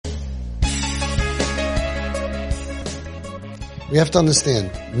We have to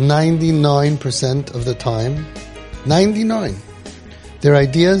understand, 99% of the time, 99, their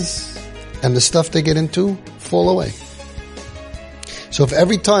ideas and the stuff they get into fall away. So if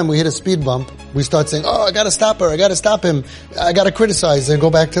every time we hit a speed bump, we start saying, oh, I gotta stop her, I gotta stop him, I gotta criticize, and go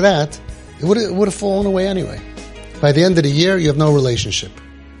back to that, it would have fallen away anyway. By the end of the year, you have no relationship.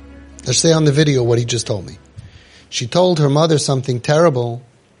 Let's say on the video what he just told me. She told her mother something terrible,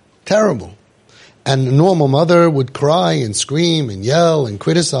 terrible. And a normal mother would cry and scream and yell and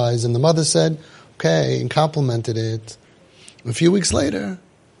criticize, and the mother said, okay, and complimented it. A few weeks later,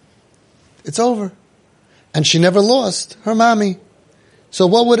 it's over. And she never lost her mommy. So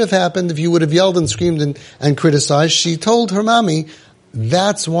what would have happened if you would have yelled and screamed and criticized? She told her mommy,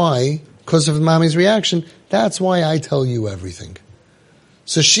 that's why, because of mommy's reaction, that's why I tell you everything.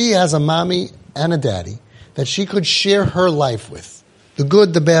 So she has a mommy and a daddy that she could share her life with. The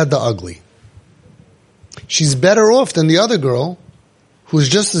good, the bad, the ugly. She's better off than the other girl who's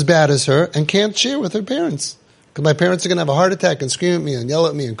just as bad as her and can't share with her parents. Because my parents are going to have a heart attack and scream at me and yell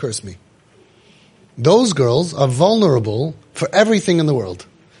at me and curse me. Those girls are vulnerable for everything in the world.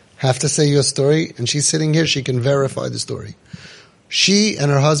 Have to say your story, and she's sitting here, she can verify the story. She and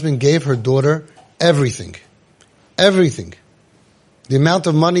her husband gave her daughter everything. Everything. The amount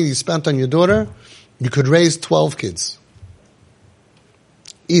of money you spent on your daughter, you could raise 12 kids.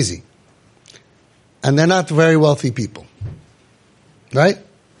 Easy. And they're not very wealthy people. Right?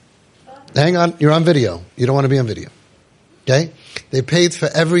 Hang on, you're on video. You don't want to be on video. Okay? They paid for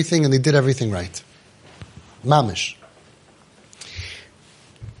everything and they did everything right. Mamish.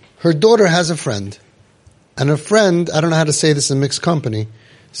 Her daughter has a friend. And her friend, I don't know how to say this in mixed company.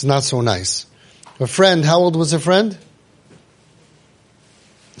 It's not so nice. Her friend, how old was her friend?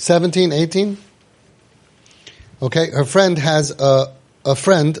 17, 18? Okay, her friend has a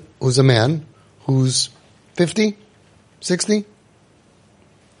friend who's a man who's 50, 60.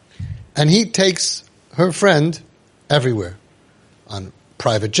 And he takes her friend everywhere. On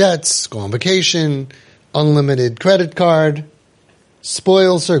private jets, go on vacation, unlimited credit card,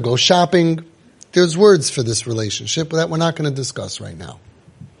 spoils her, go shopping. There's words for this relationship that we're not going to discuss right now.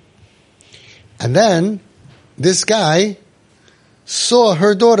 And then this guy saw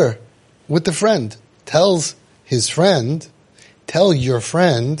her daughter with the friend, tells his friend, tell your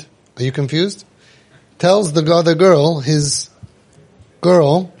friend, are you confused? Tells the other girl, his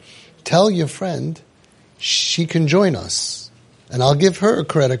girl, tell your friend she can join us. And I'll give her a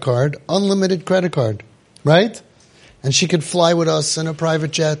credit card, unlimited credit card, right? And she could fly with us in a private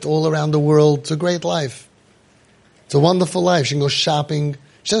jet all around the world. It's a great life. It's a wonderful life. She can go shopping.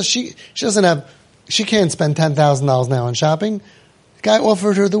 She can't spend $10,000 now on shopping. The guy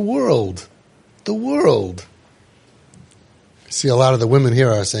offered her the world. The world. See, a lot of the women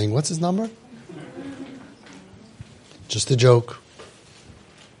here are saying, what's his number? Just a joke.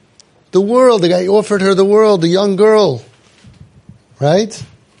 The world. The guy offered her the world, the young girl. Right?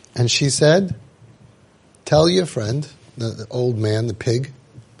 And she said, tell your friend, the old man, the pig,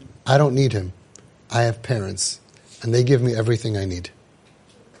 I don't need him. I have parents. And they give me everything I need.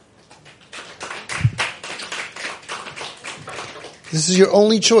 This is your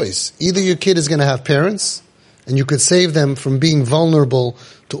only choice. Either your kid is going to have parents, and you could save them from being vulnerable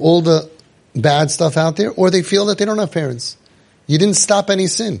to all the bad stuff out there, or they feel that they don't have parents. You didn't stop any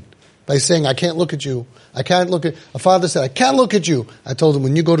sin by saying, I can't look at you. I can't look at... A father said, I can't look at you. I told him,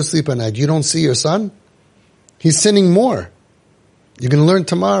 when you go to sleep at night, you don't see your son? He's sinning more. You're going to learn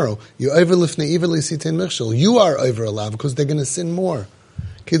tomorrow. You are over allowed because they're going to sin more.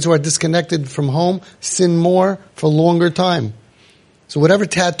 Kids who are disconnected from home sin more for a longer time. So whatever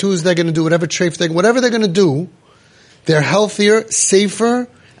tattoos they're going to do, whatever they're going to do, they're healthier, safer,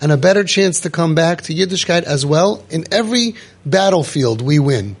 and a better chance to come back to Yiddishkeit as well. In every battlefield, we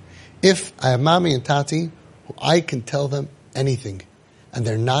win. If I have Mami and Tati, who I can tell them anything, and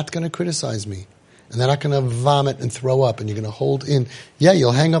they're not going to criticize me, and they're not going to vomit and throw up, and you're going to hold in. Yeah,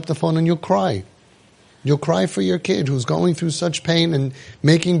 you'll hang up the phone and you'll cry. You'll cry for your kid who's going through such pain and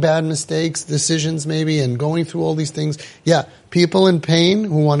making bad mistakes, decisions maybe, and going through all these things. Yeah, people in pain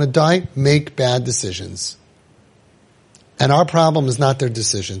who want to die make bad decisions. And our problem is not their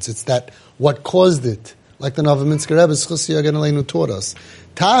decisions. It's that what caused it. Like the Novominsker Rebbe, Schussi Yagen Aleinu taught us.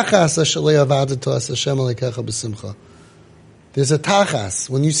 Tachas ashalei avadato as Hashem aleikecha b'simcha. There's a tachas.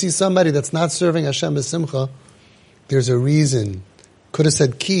 When you see somebody that's not serving Hashem b'simcha, there's a reason. Could have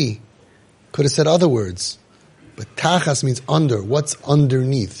said ki. Could have said other words. But tachas means under. What's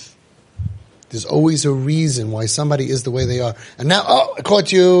underneath? There's always a reason why somebody is the way they are. And now, I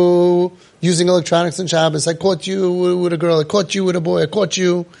caught you using electronics in Shabbos. I caught you with a girl. I caught you with a boy. I caught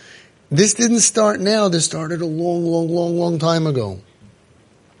you. This didn't start now. This started a long time ago.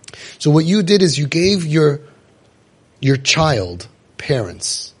 So what you did is you gave your child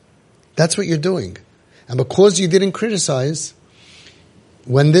parents. That's what you're doing. And because you didn't criticize,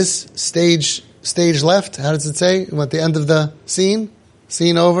 when this stage left, how does it say? At the end of the scene?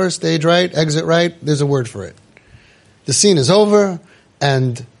 Scene over, stage right, exit right, there's a word for it. The scene is over,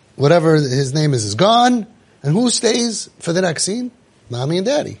 and whatever his name is gone, and who stays for the next scene? Mommy and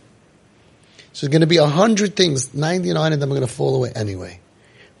Daddy. So there's going to be 100 things, 99 of them are going to fall away anyway.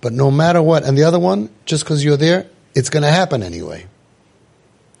 But no matter what, and the other one, just because you're there, it's going to happen anyway.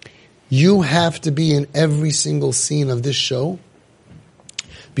 You have to be in every single scene of this show,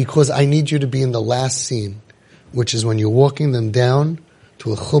 because I need you to be in the last scene, which is when you're walking them down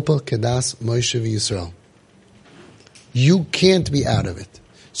to a chuppah kedas Moshe v'Yisrael. You can't be out of it.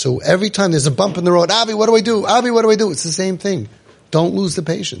 So every time there's a bump in the road, Avi, what do I do? Avi, what do I do? It's the same thing. Don't lose the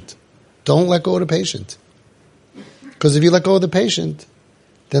patient. Don't let go of the patient. Because if you let go of the patient,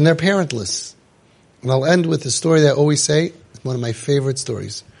 then they're parentless. And I'll end with a story that I always say. It's one of my favorite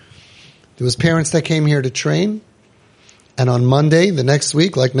stories. There was parents that came here to train, and on Monday, the next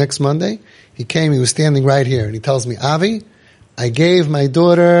week, like next Monday, he was standing right here, and he tells me, Avi, I gave my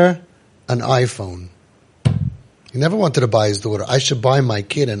daughter an iPhone. He never wanted to buy his daughter. I should buy my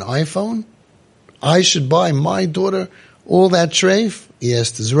kid an iPhone? I should buy my daughter all that treif? He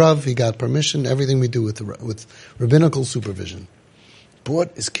asked his Rav, he got permission, everything we do with rabbinical supervision.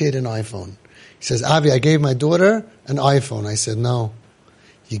 Bought his kid an iPhone. He says, Avi, I gave my daughter an iPhone. I said, no,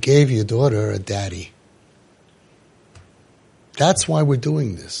 you gave your daughter a daddy. That's why we're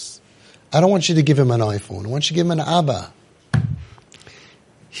doing this. I don't want you to give him an iPhone. I want you to give him an Abba.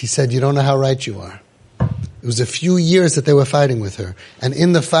 He said, you don't know how right you are. It was a few years that they were fighting with her. And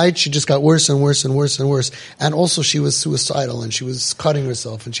in the fight, she just got worse and worse and worse and worse. And also she was suicidal, and she was cutting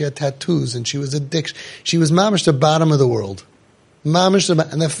herself, and she had tattoos, and she was addicted. She was mamish the bottom of the world. Mamish,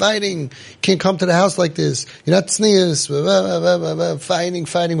 and they're fighting. Can't come to the house like this. You're not sneeze.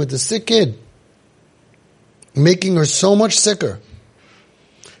 Fighting with the sick kid. Making her so much sicker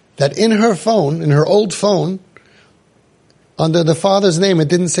that in her phone, in her old phone, under the father's name, it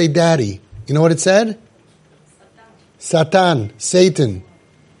didn't say daddy. You know what it said? Satan, Satan.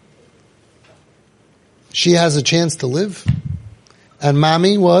 She has a chance to live. And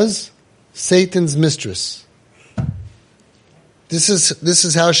mommy was Satan's mistress. This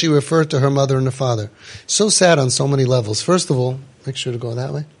is how she referred to her mother and her father. So sad on so many levels. First of all, make sure to go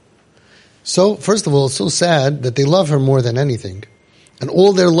that way. So, first of all, it's so sad that they love her more than anything. And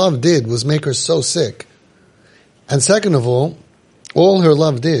all their love did was make her so sick. And second of all their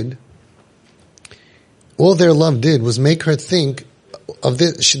love did was make her think of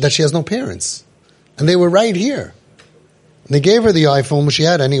this, that she has no parents. And they were right here. And they gave her the iPhone, which she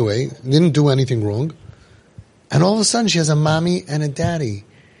had anyway, didn't do anything wrong. And all of a sudden she has a mommy and a daddy.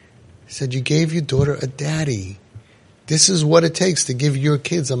 He said, you gave your daughter a daddy. This is what it takes to give your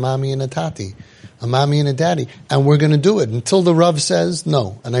kids a mommy and a tati. A mommy and a daddy. And we're going to do it until the Rav says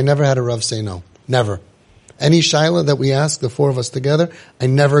no. And I never had a Rav say no. Never. Any shaila that we ask, the four of us together, I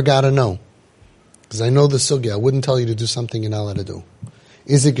never got a no. Because I know the sugya. I wouldn't tell you to do something you're not allowed to do.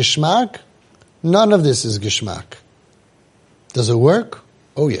 Is it geshmak? None of this is geshmak. Does it work?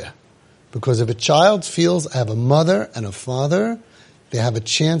 Oh yeah. Because if a child feels I have a mother and a father, they have a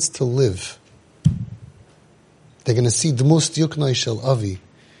chance to live. They're going to see Dmus Yuknoi Shel Avi.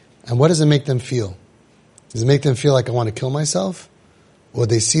 And what does it make them feel? Does it make them feel like I want to kill myself? Or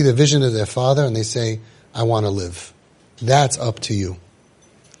they see the vision of their father and they say, I want to live. That's up to you.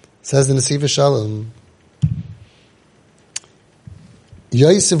 It says in the Sefer Shalom,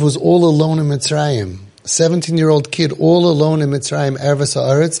 Yosef was all alone in Mitzrayim. 17-year-old kid all alone in Mitzrayim, Erves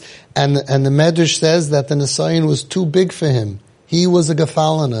Haaretz, and the Medrash says that the Nisayon was too big for him. He was a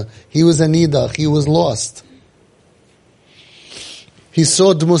Gefalana. He was a Nidach. He was lost. He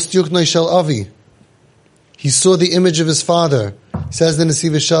saw Dmus Yuknoi Shel Avi. He saw the image of his father. It says in the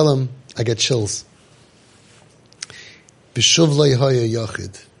Sefer Shalom, I get chills. B'shuv le'haya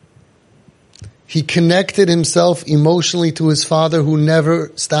yachid. He connected himself emotionally to his father who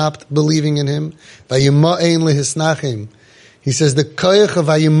never stopped believing in him. Vayima'ein lehisnachim. He says the koyach of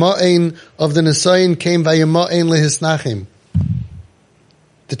Vayima'ein of the Nisayon came Vayima'ein lehisnachim.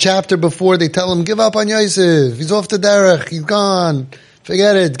 The chapter before they tell him, give up on Yosef. He's off the derech. He's gone.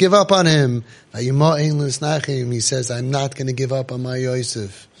 Forget it. Give up on him. Vayima'ein lehisnachim. He says, I'm not going to give up on my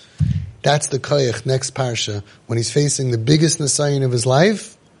Yosef. That's the koyach next parsha. When he's facing the biggest Nisayon of his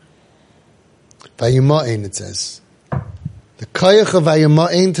life, Vayima'ein, it says. The koyach of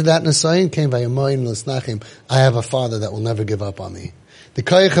Vayima'ein to that Nisayon came Vayima'ein l'snachim. I have a father that will never give up on me. the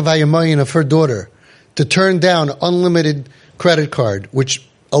Koyach Havayamoyin of her daughter, to turn down unlimited credit card, which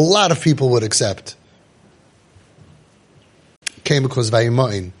a lot of people would accept, came because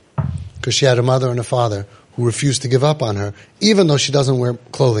Vayamoyin, because she had a mother and a father who refused to give up on her, even though she doesn't wear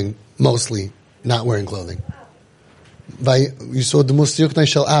clothing, mostly not wearing clothing. You saw the Mustyuknei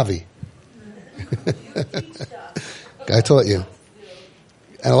Shel Avi. I taught you.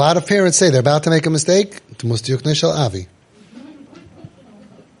 And a lot of parents say they're about to make a mistake. The Mustyuknei Shel Avi.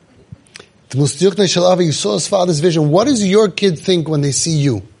 The Mustyuknei Shel Avi, you saw his father's vision. What does your kid think when they see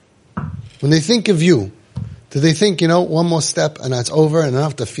you? When they think of you? Do they think, one more step and that's over and I don't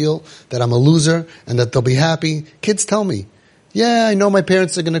have to feel that I'm a loser and that they'll be happy? Kids tell me, yeah, I know my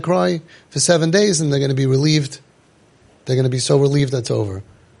parents are going to cry for 7 days and they're going to be relieved. They're going to be so relieved that's over.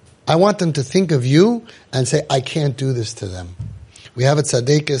 I want them to think of you and say, I can't do this to them. We have a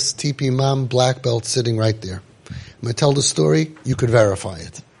Tzaddikus, TP Mom, black belt sitting right there. I'm going to tell the story. You could verify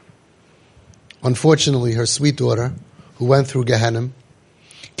it. Unfortunately, her sweet daughter, who went through Gehenna,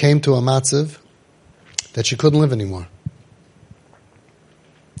 came to a matzav that she couldn't live anymore.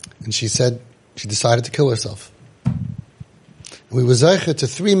 And she said she decided to kill herself. We were zeicher to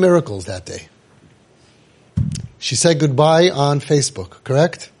 3 miracles that day. She said goodbye on Facebook,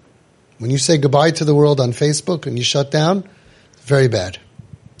 correct? When you say goodbye to the world on Facebook and you shut down, very bad.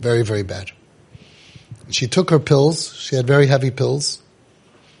 Very, very bad. She took her pills. She had very heavy pills.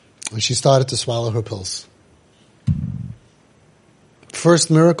 And she started to swallow her pills.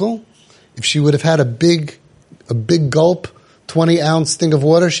 First miracle, if she would have had a big gulp, 20-ounce thing of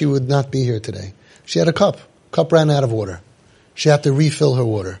water, she would not be here today. She had a cup. Cup ran out of water. She had to refill her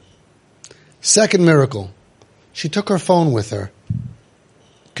water. Second miracle, she took her phone with her.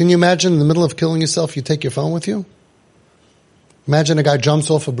 Can you imagine in the middle of killing yourself, you take your phone with you? Imagine a guy jumps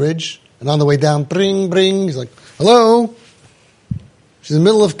off a bridge, and on the way down, bring, bring, he's like, hello? She's in the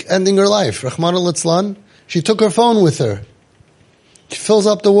middle of ending her life. Rahman al-Litzlan, she took her phone with her. She fills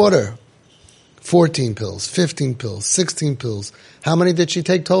up the water. 14 pills, 15 pills, 16 pills. How many did she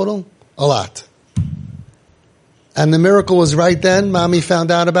take total? A lot. And the miracle was right then. Mommy found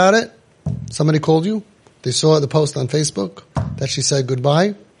out about it. Somebody called you. They saw the post on Facebook that she said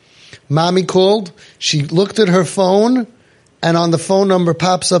goodbye. Mommy called. She looked at her phone, and on the phone number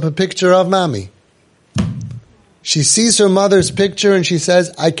pops up a picture of Mommy. She sees her mother's picture and she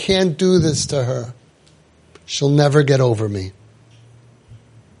says, I can't do this to her. She'll never get over me.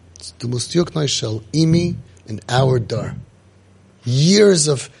 It's the Mustyuknei Shel Imi in our dar. Years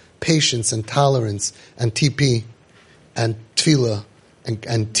of patience and tolerance and TP and tefillah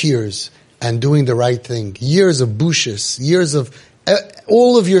and tears and doing the right thing. Years of bushes, years of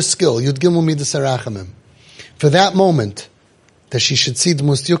all of your skill. Yud Gimel Midas Harachamim. For that moment, that she should see the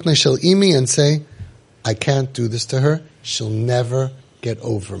Mustyuknei Shel Imi and say, I can't do this to her. She'll never get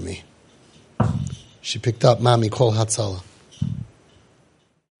over me. She picked up Mami Kol Hatzalah.